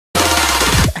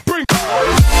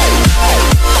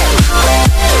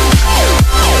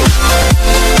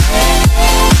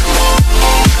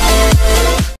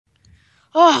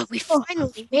we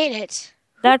finally made it.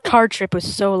 That car trip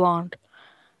was so long.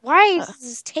 Why does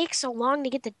this take so long to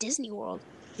get to Disney World?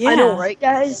 Yeah. I know, right,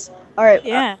 guys? All right.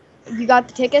 Yeah. You got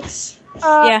the tickets?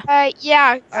 Yeah.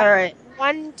 All right.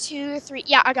 1, 2, 3.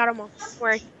 Yeah, I got them all. Don't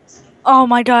worry. Oh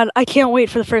my god, I can't wait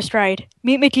for the first ride.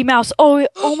 Meet Mickey Mouse. Oh my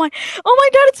god,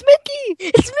 it's Mickey!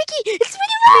 It's Mickey! It's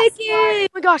Mickey Mouse! Mickey! Oh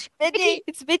my gosh. Mickey!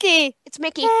 It's Mickey! It's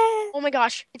Mickey. Yeah. Oh my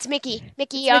gosh. It's Mickey.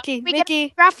 Mickey. Mickey. Can we get a Mickey.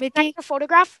 photograph? Mickey. Can I get a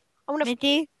photograph? I want to.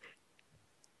 Mickey?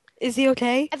 Is he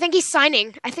okay? I think he's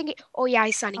signing. Oh yeah,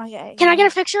 he's signing. Oh, yeah, Can I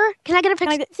get a picture? Can I get a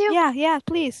picture with you? Yeah,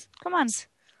 please. Come on.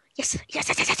 Yes.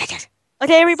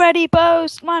 Okay, everybody,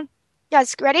 pose. Come on.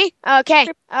 Guys, ready? Okay.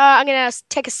 I'm gonna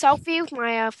take a selfie with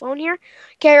my phone here.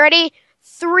 Okay, ready?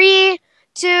 3,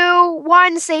 2,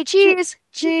 1. Say cheese.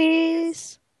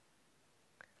 Cheese.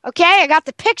 Okay, I got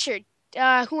the picture.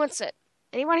 Who wants it?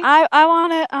 Anybody? I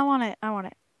want it.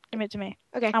 Give it to me.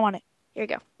 Okay. I want it. Here you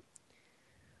go.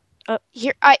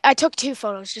 Here, I took 2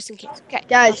 photos just in case. Okay.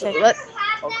 Guys, Okay.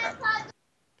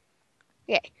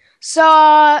 Okay.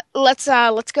 So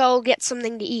let's go get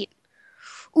something to eat.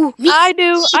 Ooh, me. I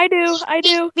do.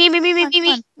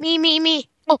 Me.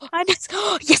 Oh, I do.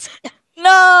 yes.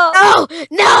 No.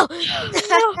 No.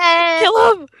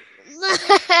 Kill him.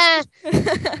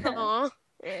 Aw.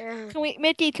 Yeah.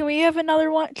 Mickey, can we have another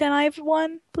one? Can I have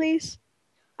one, please?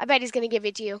 I bet he's gonna give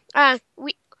it to you.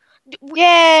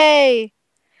 Yay!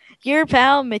 Your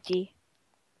pal, Mickey.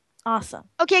 Awesome.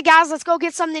 Okay, guys, let's go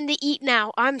get something to eat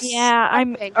now. I'm.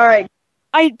 All right.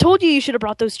 I told you should have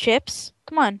brought those chips.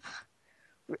 Come on.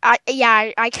 I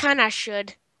kind of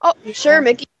should. Oh, You sure,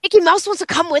 Mickey? Mickey Mouse wants to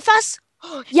come with us?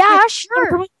 Yeah,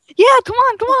 sure. Yeah, come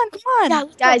on. Yeah,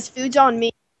 let's go. Guys, food's on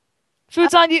me.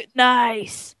 Food's on you.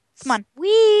 Nice. Come on.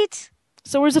 Sweet.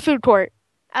 So where's the food court?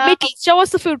 Mickey, show us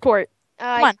the food court.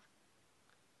 Come on.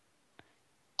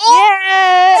 Oh,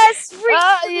 Yes!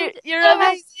 yes, You're Yes.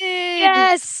 amazing.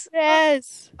 Yes.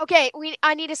 Yes. Okay,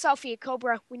 I need a selfie,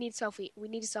 Cobra. We need a selfie.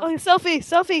 Oh,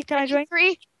 selfie. Can I join?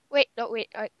 3. Wait, no,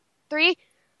 wait. 3.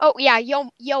 Oh yeah,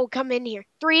 yo, come in here.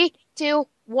 3, 2,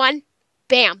 1.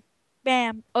 Bam.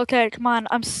 Bam. Okay, come on.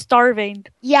 I'm starving.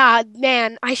 Yeah,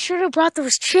 man, I should have brought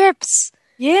those chips.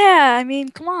 Yeah, I mean,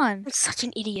 come on. I'm such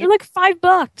an idiot. They're like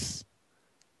 $5.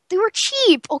 They were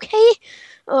cheap, okay?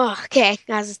 Okay,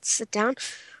 guys, let's sit down.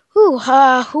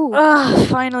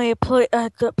 Finally a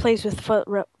place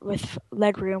with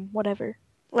leg room, whatever.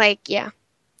 Like, yeah.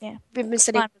 Yeah. We've been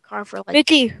sitting in the car for like...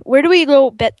 Mickey, where do we go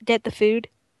get the food?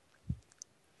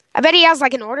 I bet he has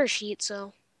like an order sheet,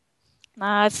 so...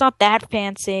 Nah, it's not that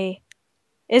fancy.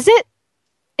 Is it?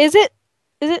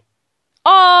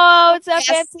 Oh, it's that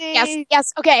fancy.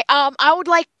 Yes. Okay, I would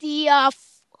like I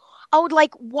would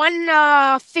like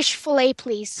 1 fish fillet,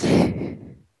 please.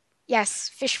 Yes,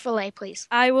 fish fillet, please.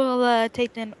 I will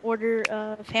take an order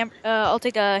of I'll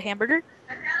take a hamburger.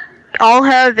 I'll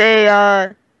have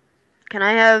a, can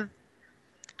I have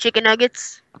chicken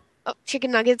nuggets? Oh,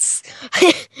 chicken nuggets.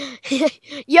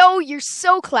 Yo, you're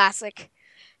so classic.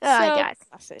 Guys.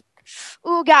 Classic.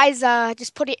 Ooh, guys,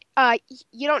 just put it,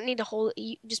 you don't need to hold it,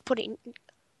 you just put it in.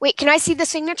 Wait, can I see the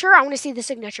signature? I want to see the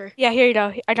signature. Yeah, here you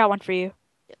go. I got one for you.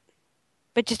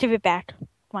 But just give it back.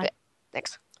 Come on.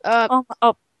 Thanks.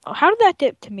 How did that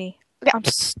get to me? Okay. I'm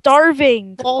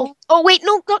starving. Oh, wait,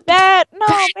 no, go. That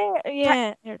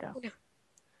yeah, there you go.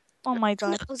 Oh my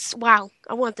god. Wow,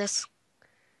 I want this.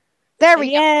 There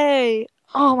we go. Yay!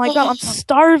 Oh my god, I'm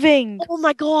starving. Oh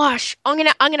my gosh. I'm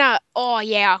gonna, oh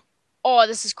yeah. Oh,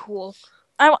 this is cool.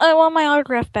 I want my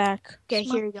autograph back. Okay,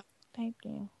 here you go. Thank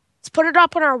you. Let's put it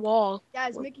up on our wall.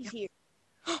 Guys, Mickey's here.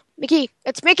 Mickey,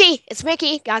 it's Mickey. It's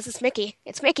Mickey. Guys, it's Mickey.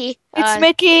 It's Mickey. It's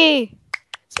Mickey.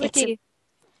 It's it's Mickey.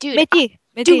 Dude, Mickey.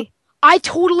 dude, I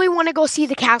totally want to go see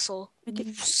the castle.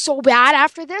 So bad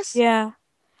after this. Yeah.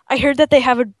 I heard that they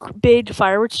have a big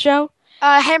fireworks show.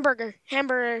 Hamburger.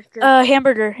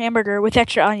 Hamburger with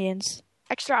extra onions.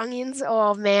 Extra onions.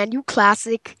 Oh man, you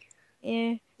classic.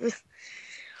 Yeah.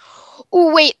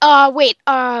 Oh wait.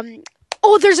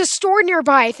 Oh, there's a store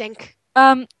nearby, I think.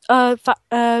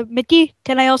 Mickey,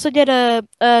 can I also get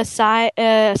a side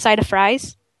of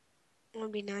fries? That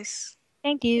would be nice.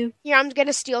 Thank you. Here, I'm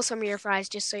gonna steal some of your fries,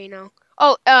 just so you know.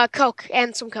 Oh, Coke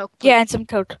and some Coke. Please. Yeah, and some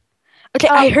Coke. Okay,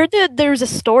 I heard that there's a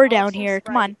store down here.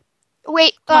 Come on.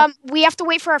 Wait, we have to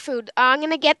wait for our food. I'm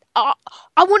gonna get. I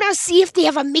want to see if they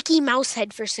have a Mickey Mouse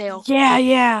head for sale.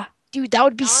 Yeah. Dude, that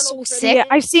would be so sick. Yeah,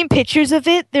 I've seen pictures of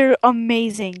it. They're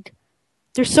amazing.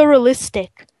 They're so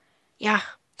realistic. Yeah.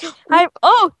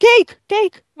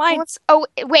 Cake. Mine.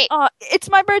 Wait. It's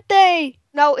my birthday.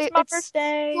 No, it's my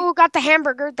birthday. Who got the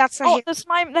hamburger? That's the that's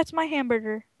my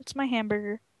hamburger. It's my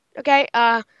hamburger. Okay.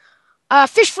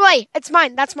 Fish fillet. It's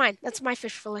mine. That's mine. That's my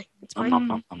fish fillet. It's mine. Nom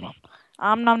nom nom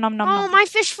nom. Nom nom nom Oh, nom. my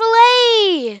fish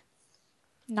fillet.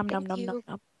 Nom nom Thank nom you. nom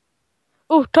nom.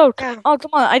 Oh, Coke. Yeah. Oh,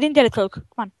 come on. I didn't get a Coke. Come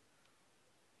on.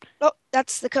 Oh,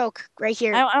 that's the Coke right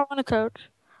here. I want a Coke.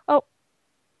 Oh,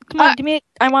 come on. Give me.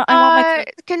 I want my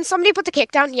Coke. Can somebody put the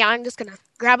cake down? Yeah, I'm just gonna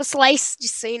grab a slice,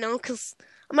 just so you know, because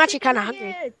I'm actually kind of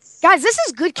hungry. Guys, this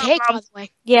is good cake, by the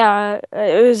way. Yeah,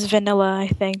 it was vanilla, I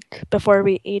think, before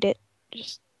we ate it.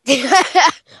 Just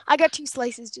I got 2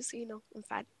 slices, just so you know. I'm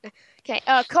fat. Okay,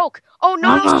 Coke. Oh,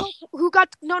 no, Coke. Who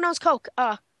got no-no's Coke?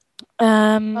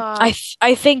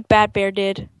 I think Bad Bear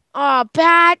did. Oh,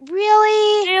 bad.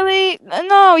 Really? Really?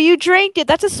 No, you drank it.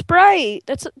 That's a Sprite.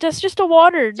 That's just a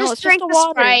water. No, Just it's drink just a the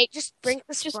water. Sprite. Just drink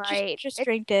the Just Sprite.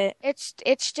 drink it. It's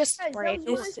just Sprite.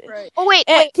 It's- Oh, wait.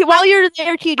 While you're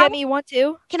there, can you get me one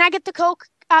too? Can I get the Coke?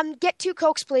 Get 2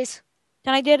 Cokes, please.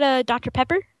 Can I get a Dr.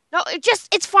 Pepper? No,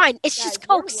 it's fine. It's just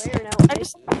Cokes. I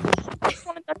just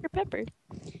want a Dr. Pepper.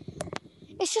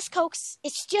 It's just Cokes.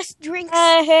 It's just drinks.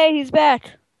 Hey, he's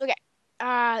back.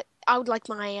 I would like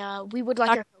my, we would like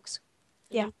our Cokes.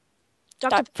 Yeah.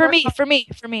 Dr. For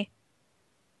me.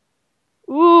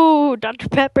 Ooh, Dr.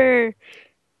 Pepper.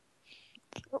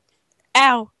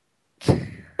 Ow.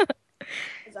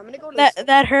 I'm gonna go to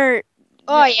That hurt.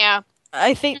 Oh, yeah.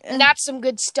 I think That's some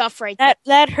good stuff right there.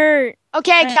 that hurt.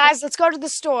 Okay, guys, let's go to the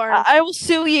store. I will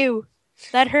sue you.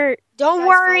 That hurt. Don't Guys,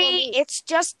 worry. follow me. It's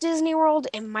just Disney World.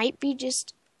 It might be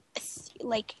just,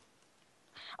 like...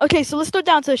 Okay, so let's go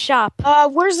down to the shop.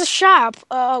 Where's the shop?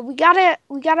 We gotta,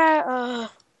 Oh,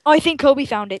 I think Kobe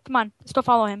found it. Come on, let's go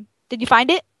follow him. Did you find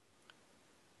it?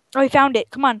 Oh, he found it.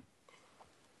 Come on.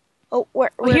 Oh, where?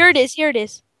 Oh, here it is. Here it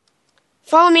is.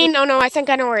 Follow me. No, I think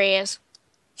I know where he is.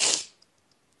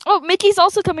 Oh, Mickey's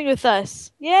also coming with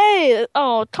us. Yay!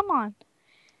 Oh, come on.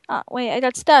 Wait, I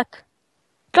got stuck.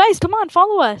 Guys, come on,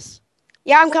 follow us.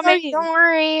 Yeah, I'm Where are coming. you? Don't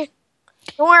worry.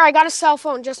 Don't worry. I got a cell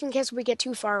phone just in case we get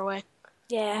too far away.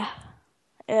 Yeah.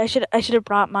 I should have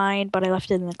brought mine, but I left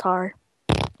it in the car.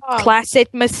 Oh,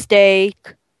 Classic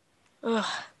mistake. ugh.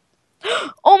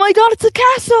 Oh my god, it's a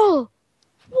castle!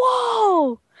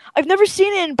 Whoa! I've never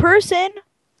seen it in person.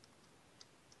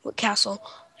 What castle?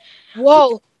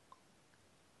 Whoa.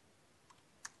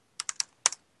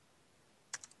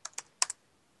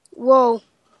 Whoa.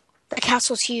 That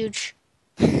castle's huge.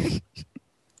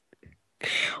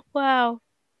 Wow.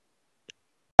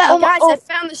 Oh, guys, I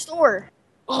found the store.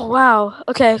 Oh wow.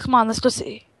 Okay, come on, let's go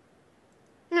see.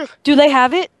 Hmm. Do they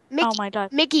have it? Mickey, Oh my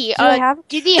god. Mickey, Do they have it?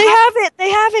 did They he have it! They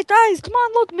have it, guys! Come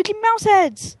on, look, Mickey Mouse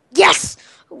heads! Yes!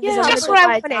 Yeah, Just I'm what gonna I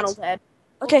buy a wanted. Donald head.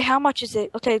 Okay, how much is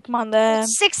it? Okay, come on then.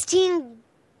 16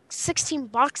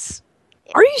 bucks.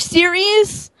 Are you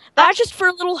serious? That's just for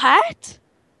a little hat?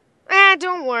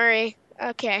 Don't worry.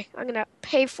 Okay, I'm gonna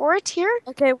pay for it here.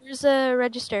 Okay, where's the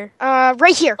register?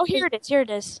 Right here. Oh, here it is. Here it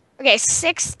is. Okay,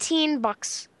 16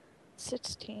 bucks.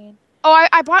 16. Oh,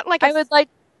 I bought like I would like.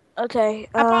 Okay.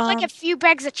 I bought like a few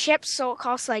bags of chips, so it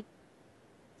costs like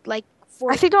I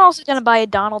 40. think I'm also gonna buy a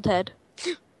Donald head.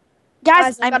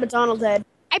 Guys, I got a Donald head.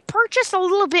 I purchased a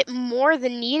little bit more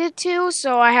than needed to,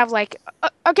 so I have like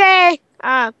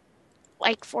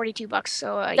like 42 bucks.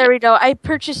 So There we go. I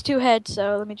purchased 2 heads,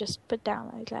 so let me just put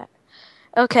down like that.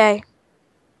 Okay.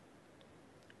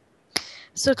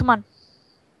 So come on.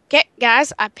 okay,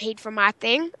 guys, I paid for my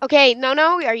thing. Okay, no,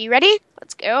 are you ready?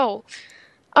 Let's go.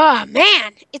 Oh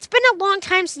man, it's been a long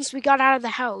time since we got out of the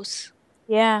house.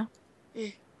 Yeah.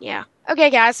 Yeah. Okay,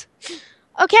 guys.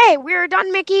 Okay, we're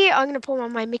done, Mickey. I'm gonna pull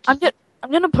on my Mickey.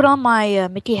 I'm gonna put on my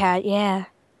Mickey hat. Yeah.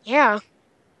 Yeah.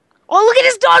 Oh, look at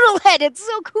his Donald head. It's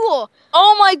so cool.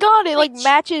 Oh my god! It like Wait,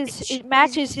 matches. sh- It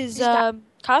matches his is that?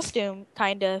 costume,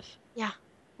 kind of.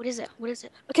 What is it? What is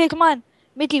it? Okay, come on,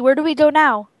 Mickey. Where do we go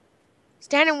now?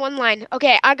 Stand in one line.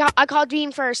 Okay, I called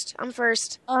Dean first. I'm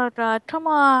first. Oh god, come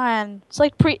on!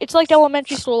 It's like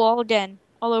elementary school all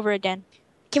over again.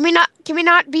 Can we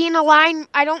not be in a line?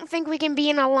 I don't think we can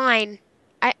be in a line.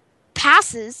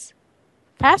 Passes.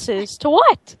 Passes to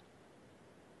what?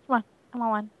 Come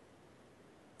on.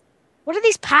 What are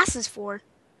these passes for?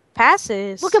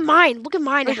 Passes. Look at mine.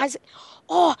 It has.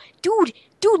 Oh, dude,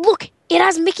 look! It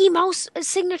has Mickey Mouse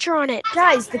signature on it.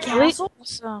 Guys, the Really castle.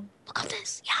 awesome. Look at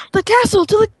this. Yeah. The castle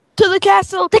to the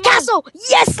castle. The Come on. castle.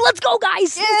 Yes, let's go,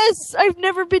 guys. Yes, I've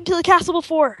never been to the castle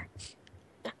before.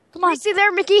 Come on. See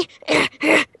there, Mickey.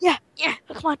 Yeah.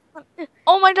 Come on.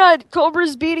 Oh my god,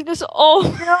 Cobra's beating us.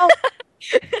 Oh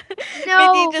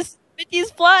No.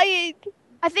 Mickey's flying.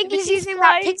 I think he's Mickey's using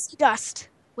flying. that pixie dust.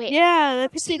 Wait. Yeah,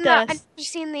 that pixie I've dust. never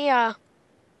seen the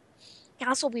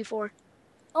castle before.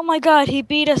 Oh my god, he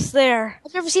beat us there.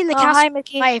 I've never seen the Oh, castle hi, in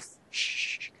Mickey. life.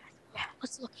 Shh.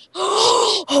 Let's look.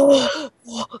 Oh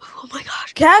my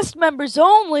gosh. Cast members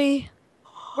only.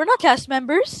 We're not cast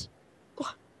members.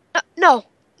 No.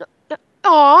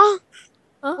 Aw.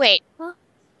 Huh? Wait. Huh?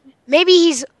 Maybe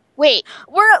he's. Wait.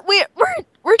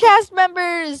 We're cast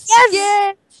members.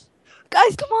 Yes!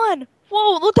 Guys, come on.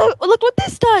 Whoa, look what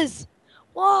this does.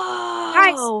 Whoa.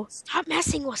 Guys, stop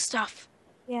messing with stuff.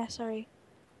 Yeah, sorry.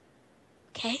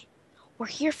 Okay? We're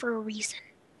here for a reason.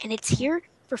 And it's here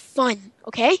for fun.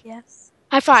 Okay? Yes.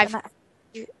 High five.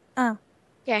 Oh.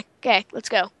 Okay, let's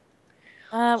go.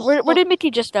 Where did Mickey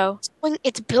just go?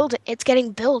 It's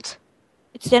getting built.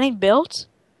 It's getting built?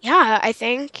 Yeah, I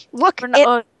think. Look,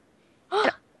 What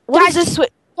Guys, is this switch?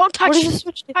 don't touch. What is this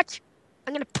switch? Touch.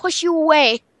 I'm gonna push you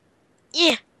away.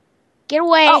 Yeah. Get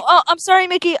away. Oh, I'm sorry,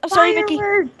 Mickey. I'm sorry, Mickey.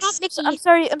 Stop,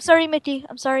 Mickey. I'm sorry, Mickey.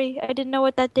 I'm sorry. I didn't know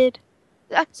what that did.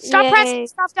 Stop Yay. pressing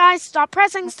stuff, guys. Stop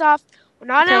pressing stuff. We're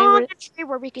not in Okay, an we're- elementary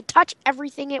where we can touch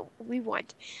everything we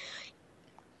want.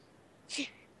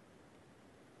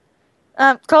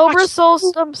 Cobra stole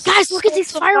some. Guys, look at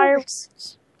these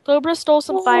fireworks. Cobra stole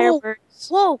some Whoa. fireworks.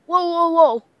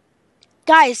 Whoa.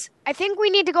 Guys, I think we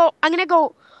need to go. I'm gonna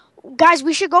go. Guys,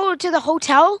 we should go to the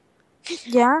hotel.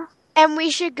 Yeah. And we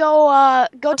should go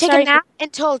take sorry. a nap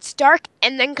until it's dark,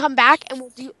 and then come back,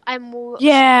 and we'll.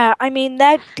 Yeah. I mean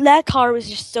that car was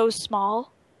just so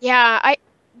small. Yeah.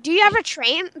 Do you have a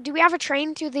train? Do we have a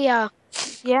train to the?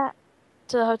 Yeah.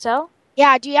 To the hotel.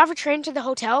 Yeah. Do you have a train to the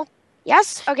hotel?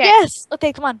 Yes. Okay. Yes.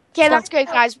 Okay. Come on. Okay, Let's that's good,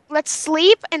 guys. Let's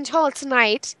sleep until it's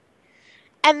night,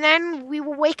 and then we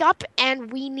will wake up,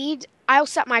 and I'll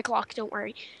set my clock. Don't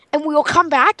worry, and we will come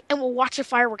back, and we'll watch the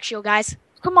fireworks show, guys.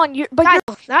 Come on. Guys,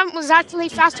 that was actually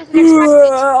faster than expected.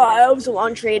 That was a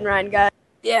long train ride, guys.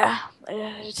 Yeah.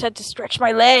 I just had to stretch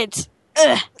my legs.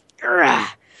 Ugh. Ugh.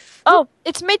 Oh,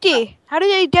 it's Mickey. How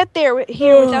did I get here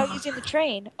without using the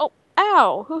train? Oh,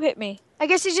 ow! Who hit me? I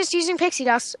guess he's just using pixie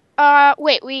dust.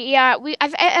 Wait,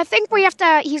 I think we have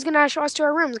to. He's gonna show us to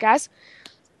our rooms, guys.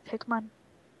 Okay, come on.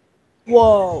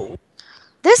 Whoa.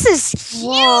 This is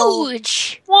Whoa.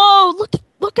 huge. Whoa!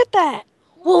 Look at that!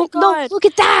 Whoa, my no, God. look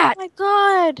at that. Oh my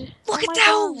God! Look Oh at my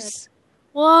God. those.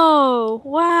 Whoa!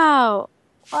 Wow!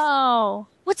 Wow!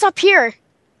 What's up here?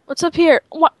 What's up here?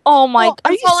 What? Oh my! Oh,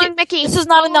 I'm Are you following Mickey. This is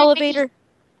not an Following Mickey. elevator.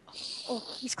 Oh,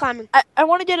 he's climbing. I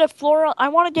want to get a floor. I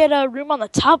want to get a room on the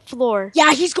top floor.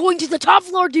 Yeah, he's going to the top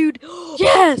floor, dude.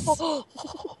 Yes.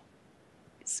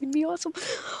 It's gonna be awesome.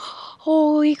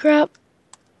 Holy crap.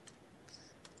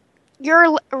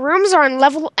 Your rooms are on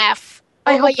level F.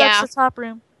 I hope yeah. that's the top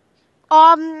room.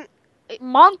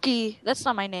 Monkey. That's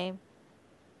not my name.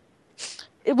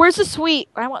 Where's the suite?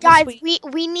 I want the Guys, suite.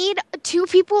 we need 2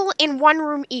 people in 1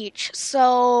 room each.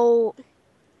 So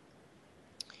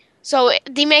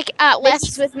they make less.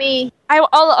 Mickey's with me.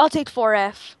 I'll take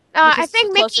 4F. I because think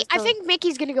it's Mickey. closer I to- think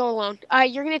Mickey's gonna go alone.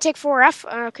 You're gonna take 4F.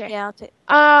 Okay. Yeah, I'll take.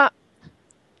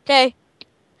 Okay.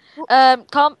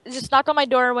 Okay. Just knock on my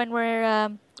door when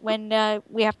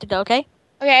we have to go. Okay.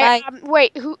 Okay. Bye.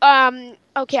 Wait. Who?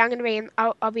 Okay. I'm gonna be in.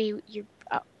 I'll be your.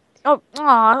 Oh,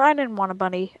 I didn't want a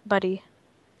buddy.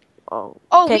 Oh.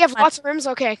 Oh, okay, we have come on. lots of rooms.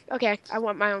 Okay. I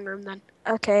want my own room then.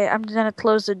 Okay, I'm gonna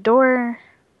close the door.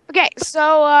 Okay. So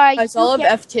Guys, all of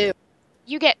F2.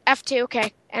 you get F2.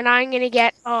 Okay. And I'm gonna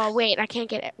get. Oh wait, I can't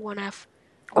get 1F.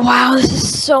 Wow, this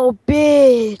is so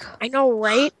big. I know,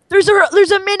 right? There's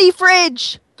a mini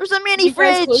fridge. There's a mini You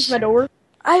guys close fridge. my door.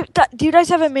 Do you guys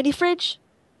have a mini fridge?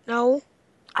 No.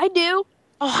 I do.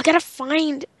 Oh, I gotta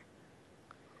find.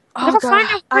 I Oh gotta find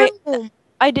god. a room.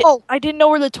 I didn't know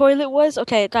where the toilet was.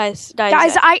 Okay, guys.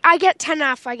 Guys, I get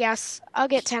 10F. I guess I'll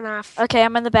get 10F. Okay,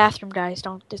 I'm in the bathroom, guys.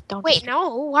 Don't. Wait,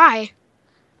 no. Why?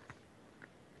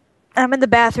 I'm in the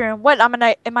bathroom. What?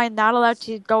 Am I not allowed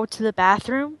to go to the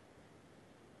bathroom?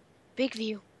 Big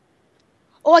view.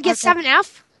 Oh, I get Okay.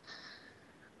 7F.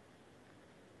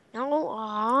 No.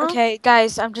 Aw. Okay,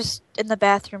 guys, I'm just in the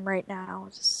bathroom right now.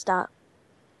 Just stop.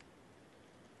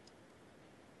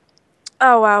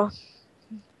 Oh wow.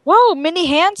 Whoa, mini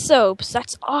hand soaps.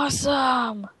 That's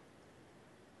awesome.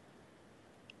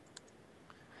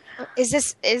 Is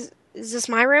this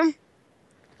my room?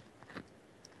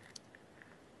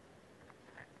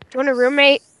 Do you want a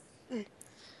roommate?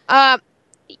 No.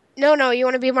 You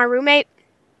want to be my roommate?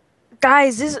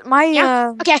 Guys, this is my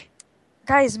Yeah. Okay.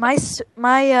 guys, my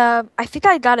I think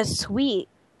I got a suite.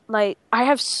 Like, I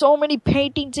have so many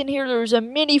paintings in here. There's a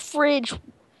mini fridge.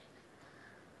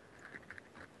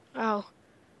 Oh.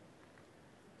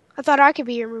 I thought I could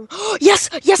be your room. Yes.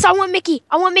 I want Mickey.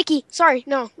 Sorry.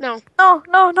 No. No,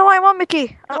 I want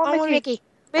Mickey. I I want Mickey.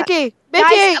 Mickey.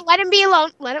 Guys, let him be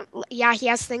alone. Yeah, he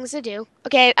has things to do.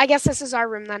 Okay, I guess this is our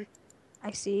room then.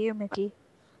 I see you, Mickey.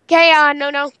 Okay,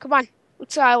 no, come on.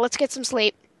 Let's get some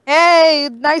sleep. Hey,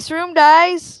 nice room,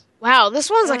 guys. Wow, this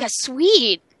one's like a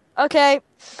suite. Okay.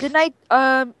 Good night.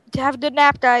 Have a good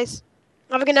nap, guys.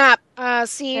 Have a good nap.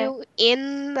 See you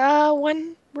in the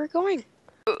one we're going.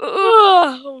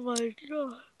 Oh my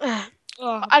god.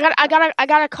 I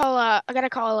gotta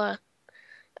call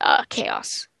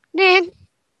chaos. Ning.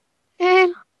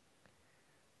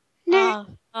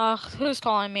 Who's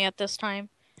calling me at this time?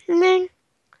 Ning.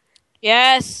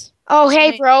 Yes. Oh,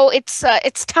 hey, bro. It's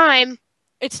time.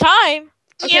 It's time.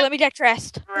 Okay, Yep. let me get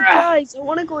dressed. Guys, I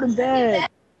want to go to bed.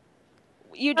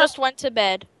 You just went to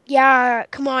bed. Yeah,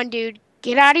 come on, dude.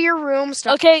 Get out of your room.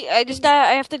 Stop. Okay, I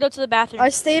have to go to the bathroom. I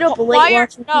stayed up late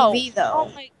watching TV, though.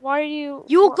 Oh my, why are you?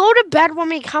 You'll go to bed when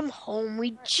we come home.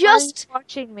 We just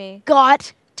watching me.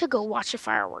 got to go watch the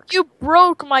fireworks. You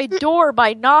broke my door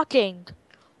by knocking.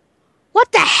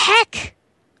 What the heck?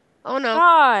 Oh no.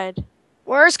 God.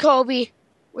 Where's Kobe?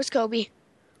 Where's Kobe?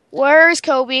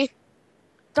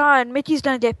 God, Mickey's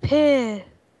gonna get pissed.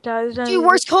 Dude,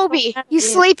 where's Kobe?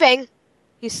 He's sleeping.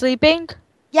 He's sleeping?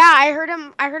 Yeah, I heard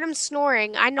him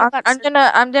snoring. I know that.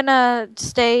 I'm gonna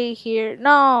stay here.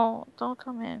 No, don't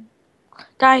come in.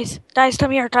 Guys,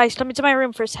 come here. Guys, come into my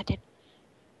room for a second.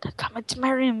 Come into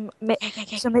my room.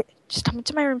 Just come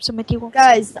into my room so Mickey won't.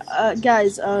 Guys, I'm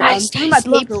doing my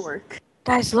paperwork.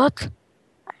 Guys, look.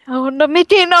 Oh no,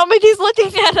 Mickey's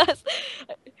looking at us.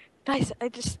 Guys, I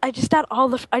just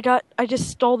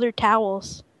stole their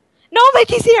towels. No,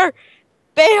 Mickey's here.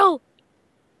 Bail.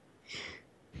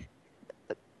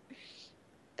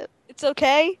 It's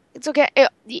okay. It's okay.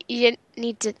 You didn't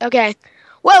need to. Okay.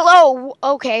 Well,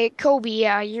 okay,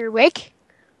 Kobe. You're awake.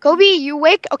 Kobe, you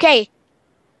awake? Okay.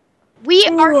 We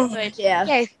are good. Yeah.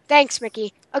 Okay. Thanks,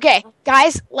 Mickey. Okay,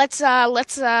 guys, let's What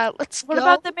go.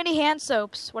 about the mini hand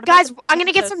soaps? Guys, I'm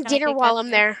gonna get some dinner while I'm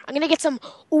there. I'm gonna get some.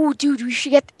 Oh, dude, you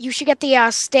should get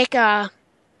the steak.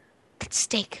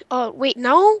 Steak. Oh, wait,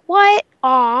 no. What?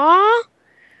 Aw.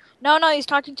 No, he's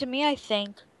talking to me. I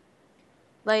think.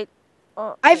 Like.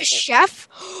 I have a chef.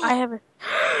 I have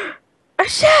a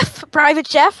chef. Private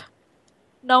chef.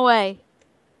 No way.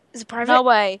 Is it private? No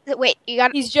way. Wait, you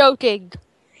got. He's joking.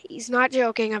 He's not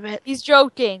joking. I bet. He's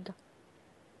joking.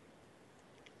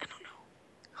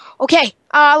 Okay,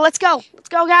 let's go. Let's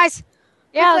go, guys.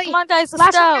 Yeah, Quickly. come on, guys. Last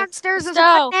Let's go. one downstairs is a go.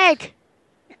 rotten egg.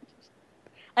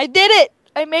 I did it.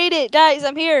 I made it, guys.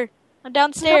 I'm here. I'm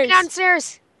downstairs. Go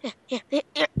downstairs.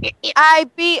 I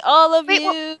beat all of Wait,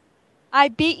 you. I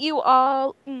beat you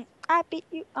all. I beat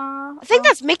you all. I think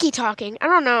that's Mickey talking. I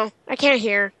don't know. I can't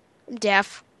hear. I'm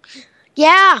deaf.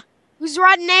 Yeah. Who's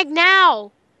rotten egg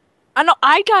now? I know.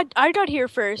 I got here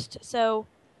first. So,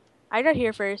 I got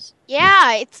here first.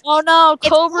 Yeah, it's. Oh no, It's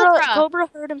Cobra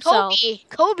hurt himself.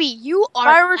 Kobe, you are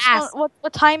Fireworks. fast.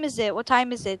 What time is it?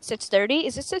 6:30?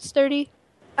 Is it 6:30?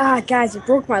 Guys, I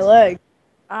broke my leg.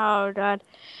 Oh god,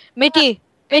 Mickey,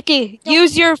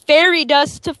 use your fairy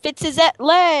dust to fix his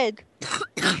leg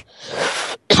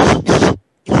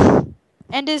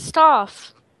and his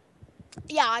cough.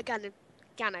 Yeah, I got a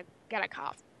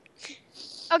cough.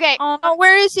 Okay. Oh,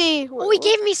 where is he? Oh, he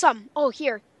gave me some. Oh,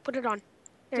 here, put it on.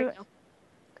 There you go.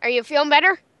 Are you feeling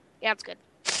better? Yeah, it's good.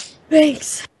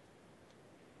 Thanks.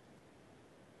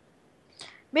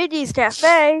 Mickey's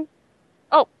Cafe.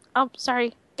 Oh,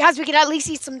 sorry. Guys, we can at least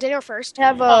eat some dinner first.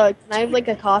 Can I have like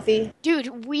a coffee?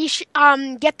 Dude, we should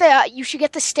you should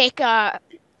get the steak. I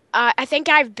think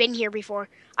I've been here before.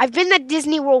 I've been to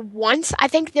Disney World once. I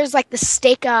think there's like the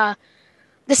steak,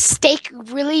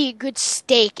 really good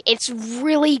steak. It's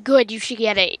really good. You should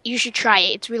get it. You should try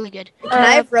it. It's really good. Can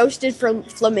I have roasted from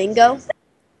flamingo?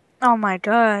 Oh my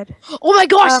god. Oh my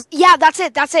gosh! Yeah, that's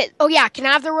it. Oh yeah, can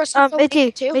I have the roasted flamingo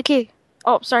too? Mickey.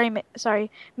 Oh, sorry.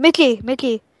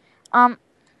 Mickey.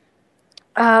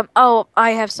 Oh,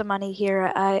 I have some money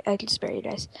here. I can spare you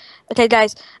guys. Okay,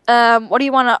 guys. What do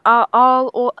you want to?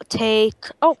 I'll take.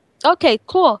 Oh, okay,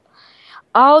 cool.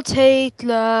 I'll take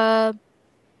the.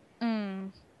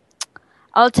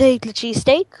 I'll take the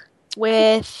cheesesteak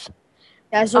with.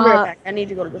 Guys, I'll be right back. I need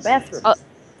to go to the bathroom.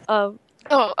 Oh,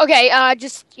 okay.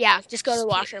 Just go to the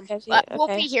washroom. We'll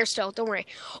be here still. Don't worry.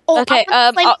 Oh, okay.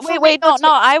 Wait. No.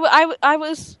 I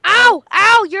was. Ow!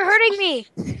 You're hurting me.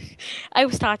 I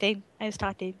was talking.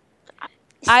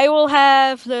 I will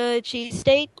have the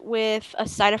cheesesteak with a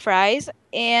side of fries,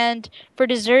 and for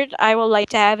dessert, I will like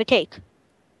to have a cake.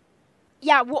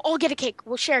 Yeah, we'll all get a cake.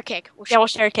 We'll share a cake. We'll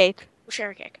share a cake.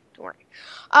 Don't worry.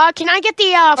 Can I get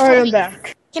the I'm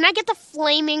back. Can I get the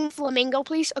flaming flamingo,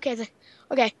 please? Okay.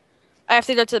 Okay. I have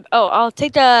to go to. Oh, I'll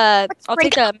take the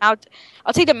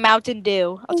Mountain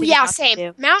Dew.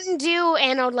 Same. Mountain Dew,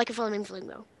 and I would like a flaming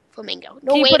flamingo. flamingo.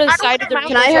 No, Can you wait, put a I don't side want of the a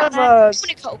Can Mountain I Dew. have a I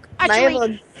want a Coke. Can I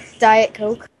Actually, have a Diet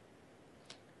Coke?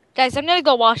 Guys, I'm gonna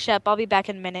go wash up. I'll be back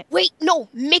in a minute. wait, no,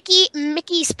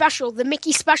 Mickey Special, the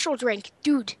Mickey Special drink,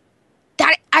 dude.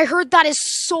 That I heard that is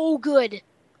so good.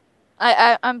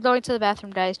 I'm going to the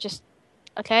bathroom, guys. Just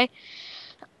okay.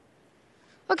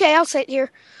 Okay, I'll sit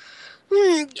here.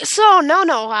 So, no,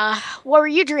 what were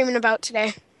you dreaming about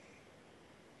today?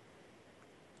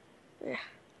 Yeah.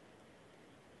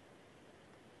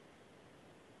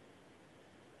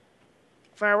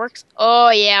 Fireworks? Oh,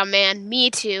 yeah, man.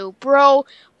 Me too. Bro,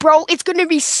 it's gonna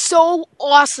be so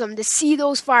awesome to see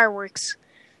those fireworks.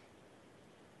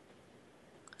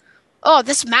 Oh,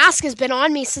 this mask has been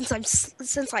on me since I've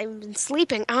been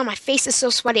sleeping. Oh, my face is so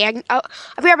sweaty. I'll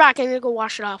be right back. I'm gonna go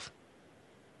wash it off.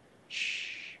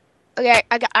 Okay,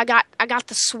 I got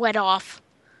the sweat off.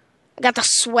 I got the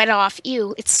sweat off.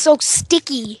 Ew, it's so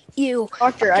sticky. Ew.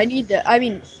 Doctor, I need to. I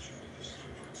mean,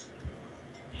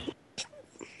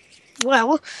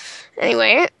 Well,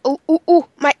 anyway. Ooh,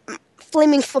 my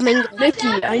flaming flamingo. Mickey,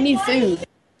 I need food.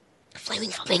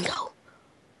 Flaming flamingo.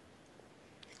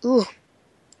 Ooh.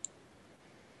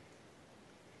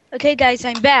 Okay, guys,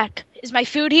 I'm back. Is my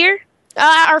food here?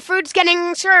 Our food's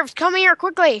getting served. Come here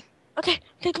quickly. Okay,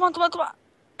 come on.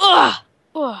 Ugh.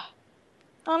 Ugh.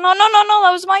 Oh, no,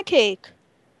 that was my cake.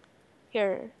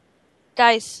 Here.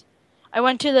 Guys, I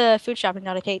went to the food shop and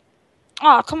got a cake.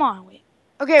 Oh, come on, wait.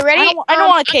 Okay, ready? I don't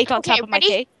want a cake on top of my ready?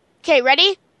 cake. Okay,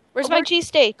 ready? Where's my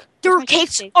cheesesteak? Their Where's my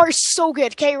cakes cheesesteak? are so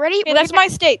good. Okay, ready? Okay, that's my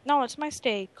steak. No, it's my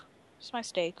steak. It's my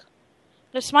steak.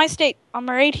 It's my steak. I'm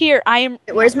right here. I am.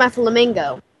 Where's my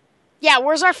flamingo? Yeah,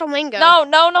 where's our flamingo?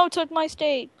 No, took my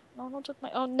steak. No, took my.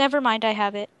 Oh, never mind. I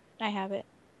have it.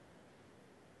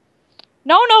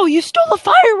 No, you stole the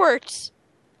fireworks.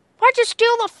 Why'd you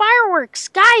steal the fireworks?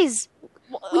 Guys,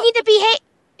 we need to behave.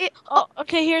 Oh,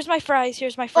 okay. Here's my fries.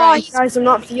 Guys, I'm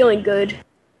not feeling good.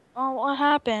 Oh, what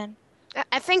happened?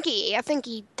 I think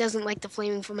he doesn't like the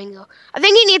flaming flamingo. I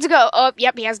think he needs to go. Oh,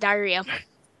 yep, he has diarrhea. Me.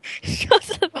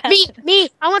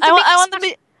 I want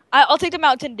the I'll take the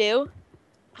Mountain Dew.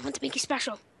 I want the Mickey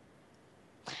Special.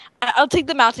 I'll take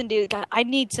the Mountain Dew. God, I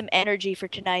need some energy for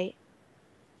tonight.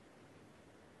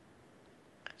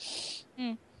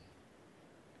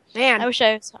 Man, I wish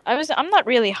I was. I'm not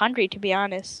really hungry, to be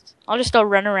honest. I'll just go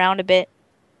run around a bit.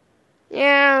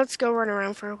 yeah, let's go run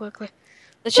around for quickly.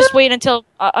 Let's just wait until.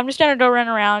 I'm just gonna go run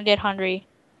around, get hungry.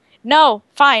 No,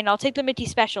 fine. I'll take the Mickey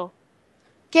Special.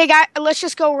 Okay, guys, let's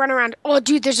just go run around. Oh,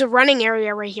 dude, there's a running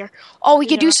area right here. Oh, we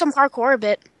could do some parkour a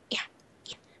bit. Yeah.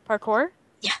 Parkour?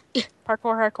 Yeah.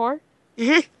 Parkour?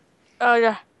 Mm-hmm. Oh,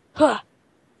 yeah. Huh.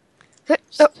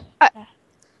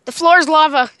 The floor is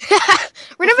lava.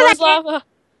 Remember that game? lava.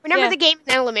 Remember Yeah. the game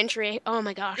in elementary? Oh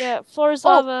my gosh. Yeah, floor is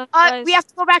lava. guys. We have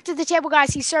to go back to the table,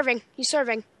 guys. He's serving.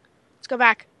 Let's go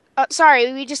back.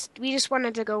 Sorry, we just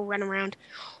wanted to go run around.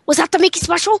 Was that the Mickey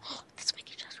Special? That's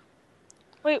Mickey Special.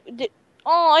 Wait,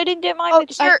 I didn't get my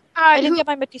Mickey. Here, I didn't get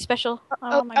my Mickey Special.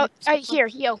 I want my Mickey Special. Here,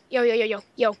 yo,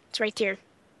 it's right here.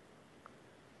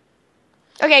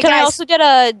 Okay, Can guys. I also get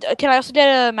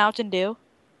a Mountain Dew?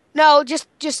 No, just.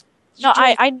 No,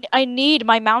 drink. I need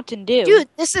my Mountain Dew. Dude,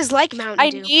 this is like Mountain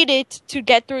Dew. I need it to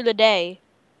get through the day.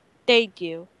 Thank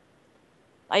you.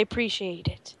 I appreciate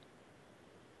it.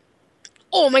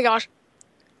 Oh my gosh.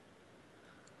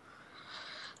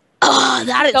 Oh,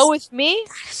 that is. Go with me?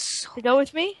 So... Go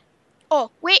with me?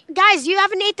 Oh, wait, guys, you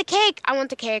haven't ate the cake. I want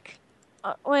the cake.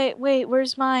 Wait,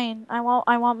 where's mine? I want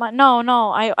mine. No,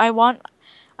 I want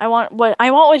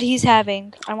what he's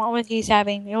having. I want what he's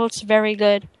having. It looks very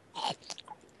good.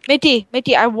 Mitty,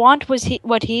 I want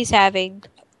what he's having.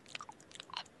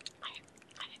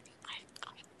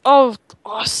 Oh,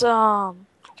 awesome.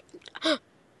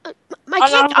 My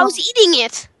cake, I was eating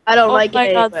it. I don't Oh like my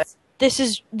it God. anyway. This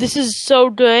is so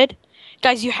good.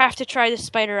 Guys, you have to try the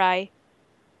spider eye.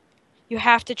 You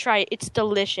have to try it. It's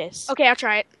delicious. Okay, I'll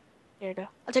try it. Here you go.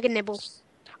 I'll take a nibble.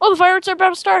 Oh, the fireworks are about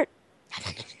to start.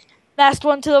 Last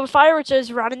one to the fireworks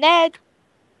is Ron and Ned.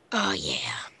 Oh, yeah.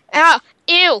 Oh,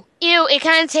 ew. It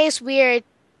kind of tastes weird.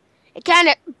 It kind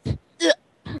of...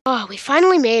 Oh, we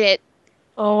finally made it.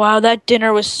 Oh, wow, that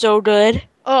dinner was so good.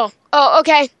 Oh,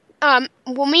 okay.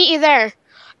 We'll meet you there.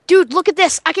 Dude, look at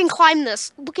this. I can climb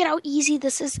this. Look at how easy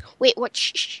this is. Wait, what?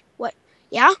 Shh. What?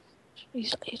 Yeah?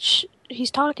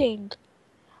 He's talking.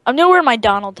 I'm gonna wear my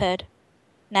Donald head.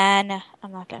 Nah,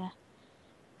 I'm not gonna.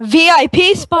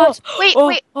 VIP spots. Wait. Oh,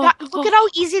 Look at how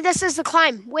easy this is to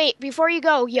climb. Wait, before you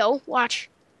go, yo, watch.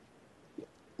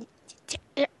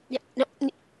 No,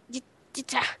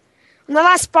 the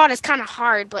last spot is kind of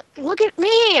hard, but look at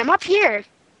me. I'm up here.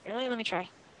 Really? Let me try.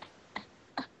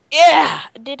 Yeah,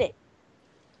 I did it.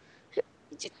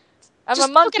 I'm Just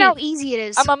a look at monkey. how easy it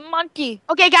is. I'm a monkey.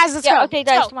 Okay, guys, let's Yeah, go. okay, Let's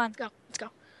guys, go. come on. Let's go.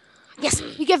 Yes,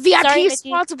 we get VIP Sorry, Mickey.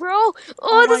 spots, bro. Oh,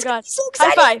 Oh this my is god. so High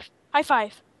exciting. five. High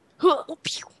five. Oh,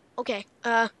 pew. Okay,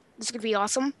 this is gonna be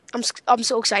awesome. I'm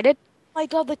so excited. Oh my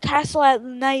god, the castle at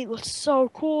night looks so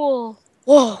cool.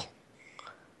 Whoa.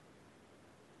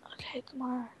 Okay, come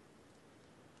on.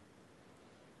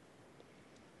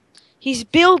 He's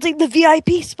building the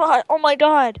VIP spot. Oh my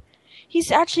god.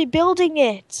 He's actually building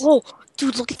it. Whoa,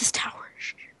 dude, look at this tower.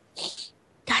 Shh.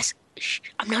 Guys, shh.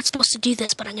 I'm not supposed to do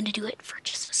this, but I'm gonna do it for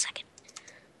just a second.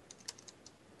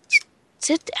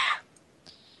 Sit there.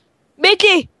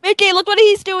 Mickey, look what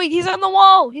he's doing. He's on the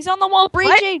wall. He's on the wall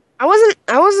breaching. I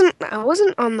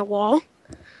wasn't on the wall.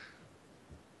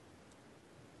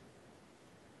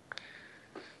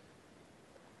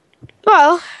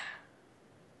 Well,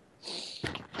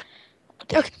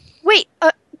 okay. Wait,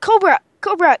 Cobra,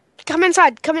 come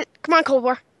inside. Come on,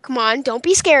 Cobra. Come on, don't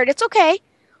be scared. It's okay.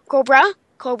 Cobra.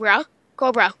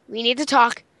 We need to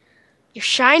talk. Your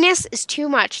shyness is too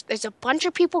much. There's a bunch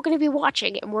of people going to be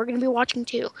watching, and we're going to be watching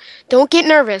too. Don't get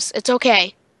nervous. It's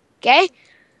okay. Okay?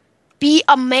 Be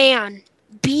a man.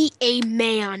 Be a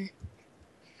man.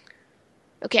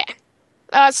 Okay.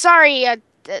 Sorry.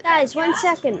 Guys, 1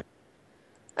 second.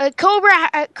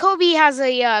 Kobe has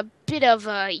a bit of,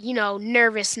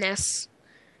 nervousness.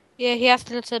 Yeah, he has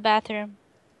to go to the bathroom.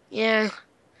 Yeah.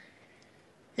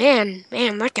 Man,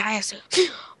 that guy has a...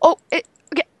 Oh, okay.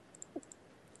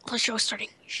 The show's starting.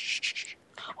 Shh.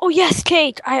 Oh yes,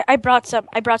 cake. I brought some.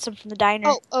 I brought some from the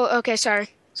diner. Oh, okay, sorry.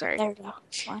 There we go.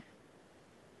 Come on.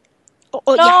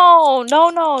 Oh,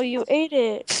 yeah. No, you ate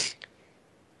it.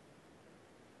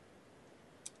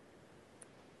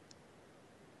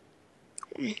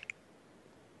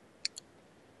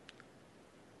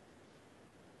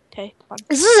 Okay, come on.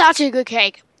 This is actually a good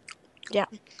cake. Yeah.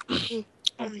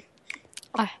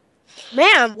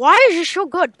 Man, why is it so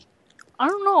good? I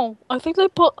don't know. I think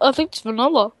it's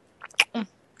vanilla.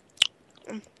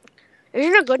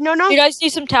 Isn't it good? No. You guys see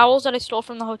some towels that I stole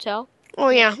from the hotel? Oh,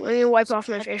 yeah. I need to wipe off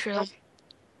my face with them.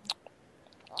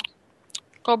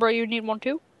 Cobra, you need one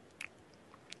too?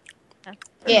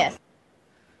 Yeah.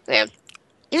 Yeah.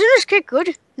 Isn't this cake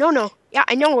good? No. Yeah,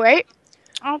 I know, right?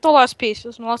 I want the last piece.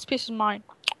 The last piece is mine.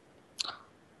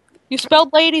 You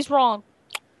spelled ladies wrong.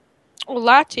 Oh,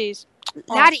 lattes.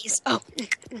 Laddies. Oh.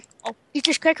 Eat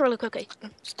this cake really quickly.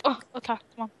 Oh, okay,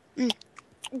 come on.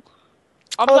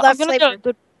 That's flavor.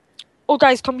 Oh,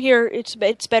 guys, come here. It's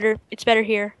better. It's better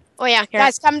here. Oh, yeah. Here.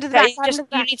 Guys, come to the back.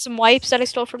 You need some wipes that I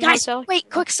stole from the Guys, hotel. wait.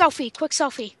 Quick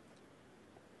selfie.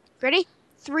 Ready?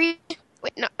 3.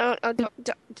 Wait, no.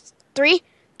 3,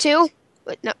 2.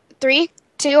 Wait, no. 3,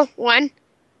 2, 1.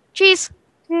 Cheese.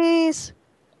 Please.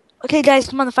 Okay, guys,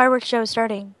 come on. The fireworks show is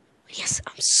starting. Yes,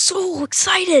 I'm so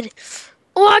excited.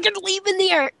 Oh, I can leave in the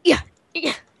air. Yeah.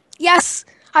 Yes.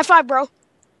 High five, bro.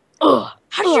 Ugh.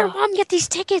 How did your mom get these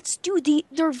tickets? Dude,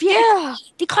 they're VIP. Yeah.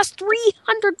 They cost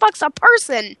 $300 a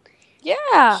person. Yeah.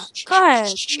 Guys, come on.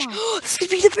 This could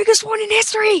be the biggest one in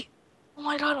history. Oh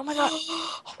my god. Oh my god.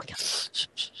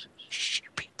 Shh.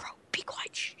 Bro, be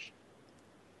quiet. Shh.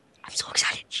 I'm so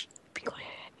excited. Shh. Be quiet.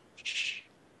 Shh.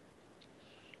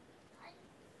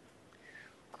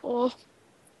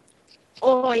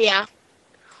 Oh yeah.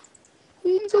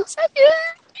 I'm so excited.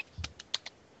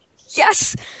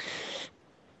 Yes.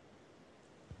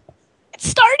 It's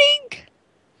starting.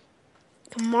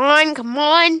 Come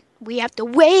on. We have to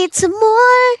wait some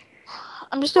more.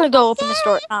 I'm just gonna go open the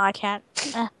store. No, I can't.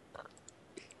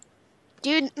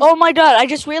 Dude. Oh my god, I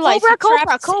just realized.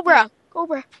 Cobra.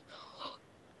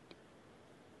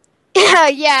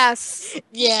 Yes.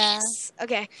 Yeah.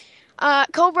 Okay.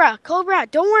 Cobra,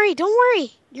 don't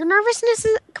worry. Your nervousness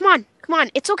is... Come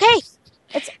on. It's okay.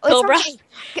 It's Cobra. okay.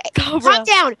 Cobra.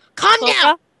 Calm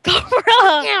down.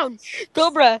 Cobra.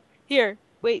 Cobra. Here.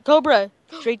 Wait, Cobra.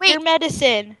 Drink your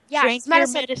medicine. Yeah, Drink your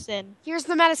medicine. Here's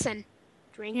the medicine.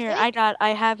 Drink Here, it. I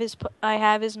have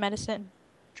his medicine.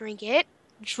 Drink it.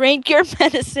 Drink your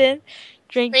medicine.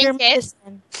 Drink your it.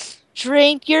 medicine.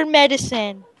 Drink your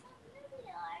medicine.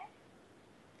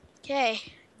 Okay.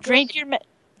 Drink it.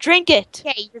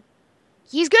 Okay.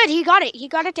 He's good. He got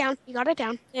it down.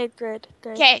 Okay, good.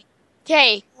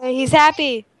 Okay. He's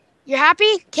happy. You're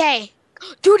happy? Okay.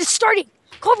 Dude, it's starting.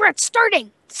 Cobra, it's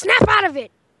starting. Snap out of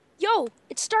it. Yo,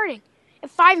 it's starting. In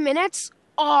 5 minutes.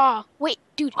 Oh, wait,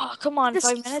 dude. Oh, come on, This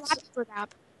 5 minutes? for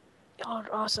that. Oh,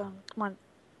 awesome. Come on.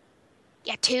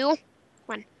 Yeah, 2. Come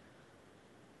on.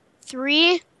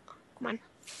 3. Come on.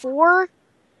 4.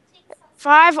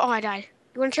 5. Oh, I died.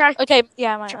 You want to try? Okay,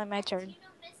 yeah, my turn.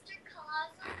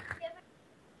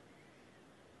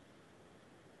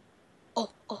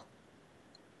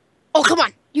 Oh. Oh, come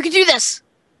on. You can do this.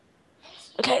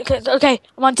 Okay.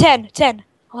 I'm on 10, 10,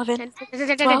 11,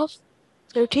 10, 12,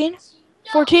 13,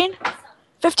 14,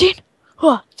 15,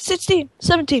 16,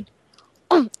 17,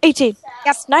 18,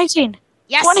 Yes. 19,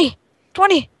 Yes.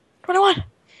 20, 21,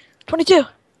 22,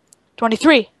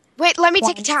 23, Wait, let me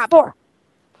take a tap. 24,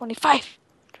 25,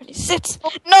 26,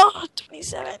 no,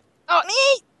 27, Oh.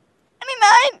 28,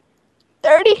 29,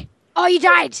 30. Oh, you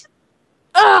died.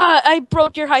 I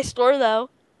broke your high score, though.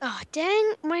 Oh,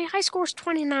 dang. My high score is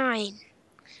 29.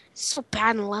 So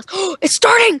bad in the last. Oh, it's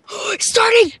starting. It's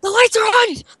starting. The lights are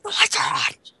on. The lights are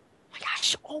on.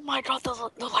 Oh my god,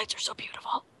 the lights are so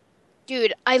beautiful.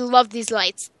 Dude, I love these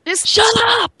lights. This Shut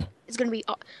up! is going to be...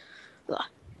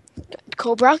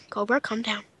 Cobra, calm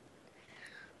down.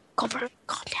 Cobra,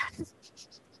 calm down.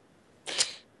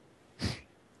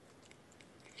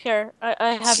 Here,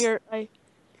 I have your...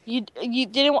 You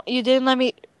didn't let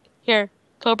me... Here,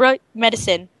 Cobra,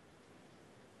 medicine.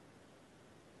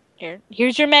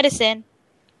 Here's your medicine.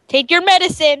 Take your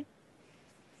medicine.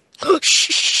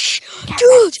 Shh.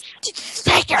 Dude,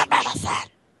 Take your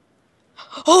medicine.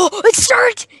 oh, it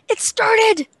started. It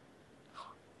started.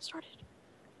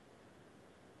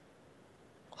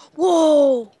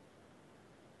 Whoa.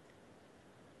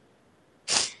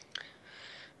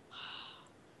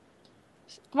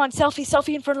 Come on,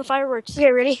 selfie in front of the fireworks.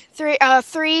 Okay, ready? Three.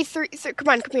 Come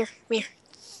on, come here.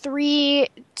 3,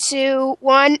 2,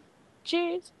 1.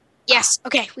 Cheers. Yes.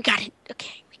 Okay, we got it.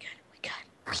 Okay, we got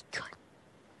it.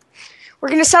 We're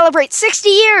gonna celebrate 60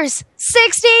 years.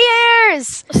 60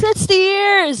 years. 60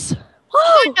 years.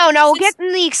 No, get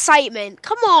in the excitement.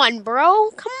 Come on, bro.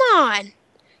 Come on.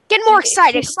 Get more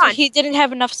excited. Come on. He didn't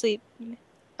have enough sleep.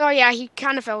 Oh yeah, he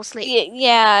kind of fell asleep.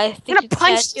 Yeah, I think I'm gonna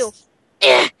punch you.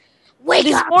 Wake It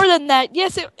is up. more than that.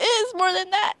 Yes, it is more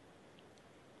than that.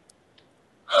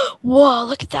 Whoa,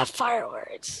 look at that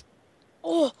fireworks.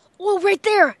 Oh, right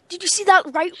there. Did you see that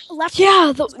right, left?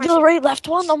 Yeah, the right left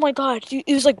one. Oh my god,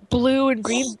 it was like blue and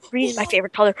green. Green is my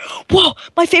favorite color. Whoa,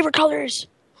 my favorite colors.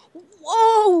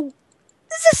 Whoa,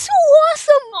 this is so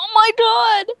awesome. Oh my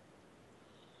god.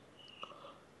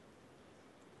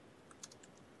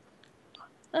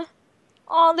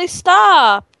 Oh, they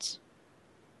stopped.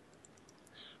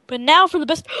 But now for the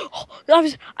best. Oh,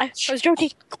 I was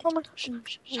joking. Oh my gosh.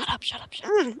 Shut up.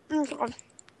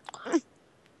 God.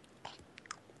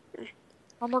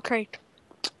 One more crate.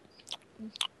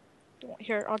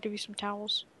 Here, I'll give you some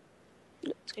towels.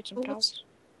 Take some towels.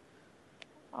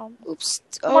 Oops.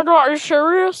 Oh my god, are you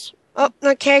serious? Oh,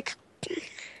 no cake.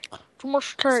 Too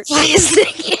much cake. What is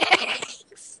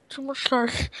it? Too much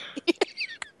cake.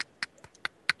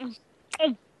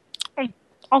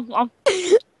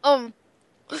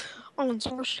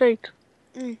 So much cake.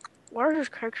 Why is this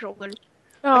cake so good?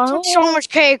 Yeah, I took so much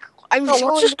cake.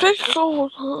 what's this cake so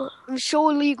good? I'm so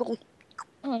illegal.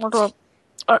 Oh my god.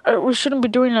 We shouldn't be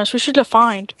doing this. We should get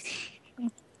fined.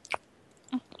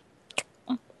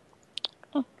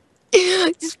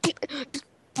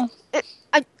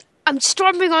 I'm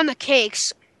stomping on the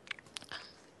cakes.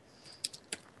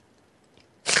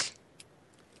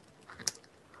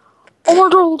 Oh my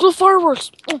god, the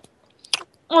fireworks! Oh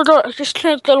my god, I just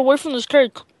can't get away from this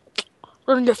cake.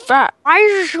 I'm gonna get fat. Why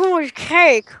is there so much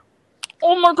cake?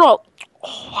 Oh my god!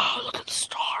 Oh wow, look at the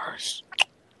stars.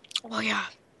 Oh yeah.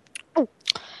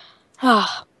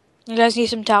 You guys need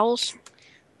some towels?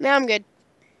 Now I'm good.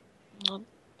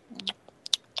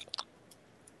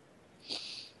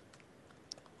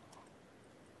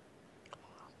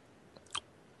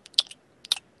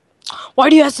 Why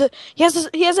do you have to? He has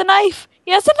a knife.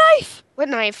 He has a knife. What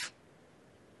knife?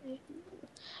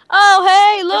 Oh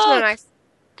hey, There's no look, knife.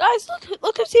 guys,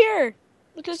 look who's here.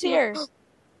 Look who's here.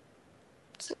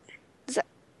 Is that...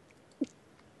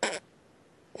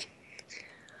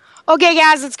 Okay,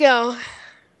 guys, let's go.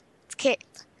 Okay.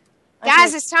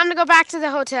 Guys, it's time to go back to the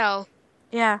hotel.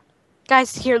 Yeah,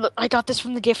 guys, here, look, I got this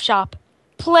from the gift shop.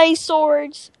 Play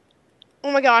swords.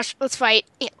 Oh my gosh, let's fight.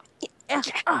 Yeah.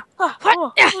 Oh,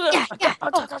 What? Yeah.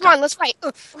 Oh, come on, let's fight.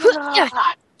 Yeah.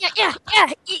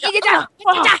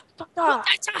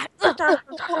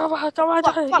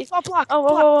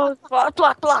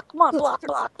 Block. Come on,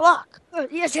 block.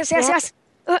 Yes.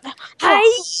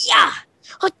 Hiya!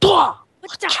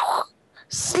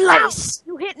 Slice.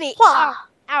 You hit me. Wah.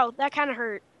 Ow, that kind of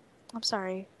hurt. I'm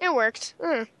sorry. It worked.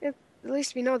 At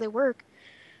least we know they work.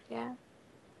 Yeah.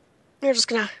 We're just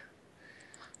gonna...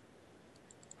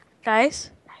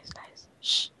 Guys.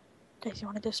 Shh. Guys, you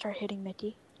want to go start hitting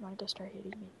Mickey?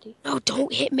 No,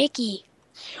 don't hit Mickey.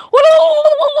 Stop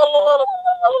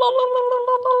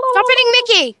Stop hitting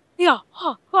Mickey! Yeah.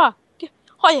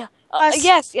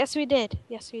 Yes, we did.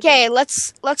 Yes, we did. Okay,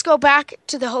 let's go back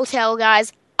to the hotel,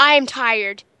 guys. I am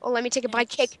tired. Oh, let me take a bite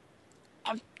cake.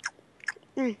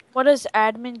 What does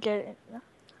admin get?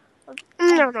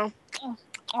 No.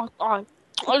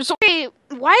 Hey,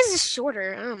 why is this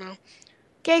shorter? I don't know.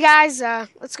 Okay, guys,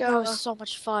 let's That go. was so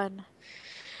much fun.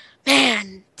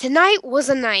 Man, tonight was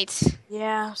a night.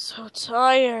 Yeah, I'm so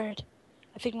tired.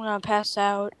 I think I'm gonna pass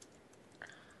out.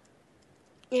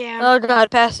 Yeah. Oh God,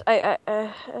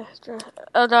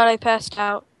 oh God, I passed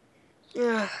out.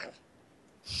 Ugh.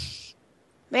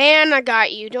 Man, I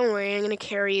got you. Don't worry, I'm gonna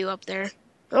carry you up there.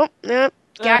 Oh, no.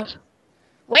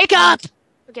 Wake up!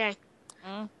 Okay.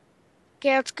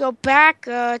 Okay, let's go back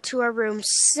to our room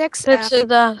 6F. That's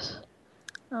it.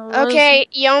 Okay,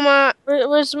 Yoma.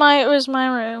 Where's my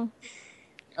room?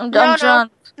 I'm No.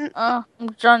 drunk. Oh,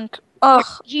 I'm drunk. Ugh.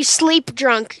 You sleep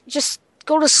drunk. Just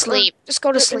go to sleep. Just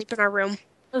go to sleep in our room.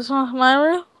 Is my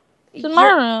room? It's in my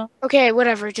room. Okay,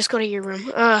 whatever. Just go to your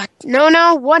room.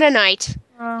 No, what a night.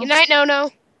 Good night, No.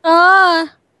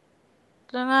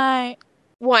 Good night.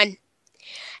 1.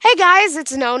 Hey guys,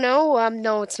 it's No.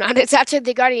 No, it's not. It's actually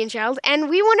the Guardian Child, and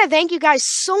we want to thank you guys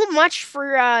so much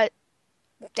for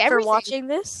everything. watching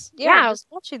this. Yeah. Just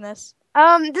watching this.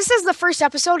 This is the first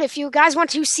episode. If you guys want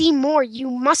to see more,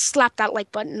 you must slap that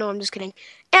like button. No, I'm just kidding.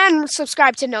 And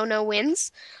subscribe to No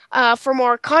Wins for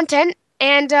more content.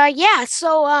 And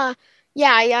we're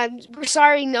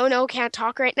sorry No can't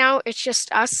talk right now. It's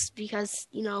just us because,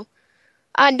 No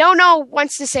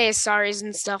wants to say his sorries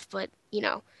and stuff, but,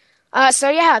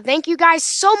 thank you guys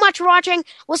so much for watching.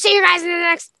 We'll see you guys in the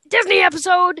next Disney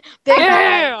episode.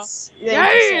 Yeah.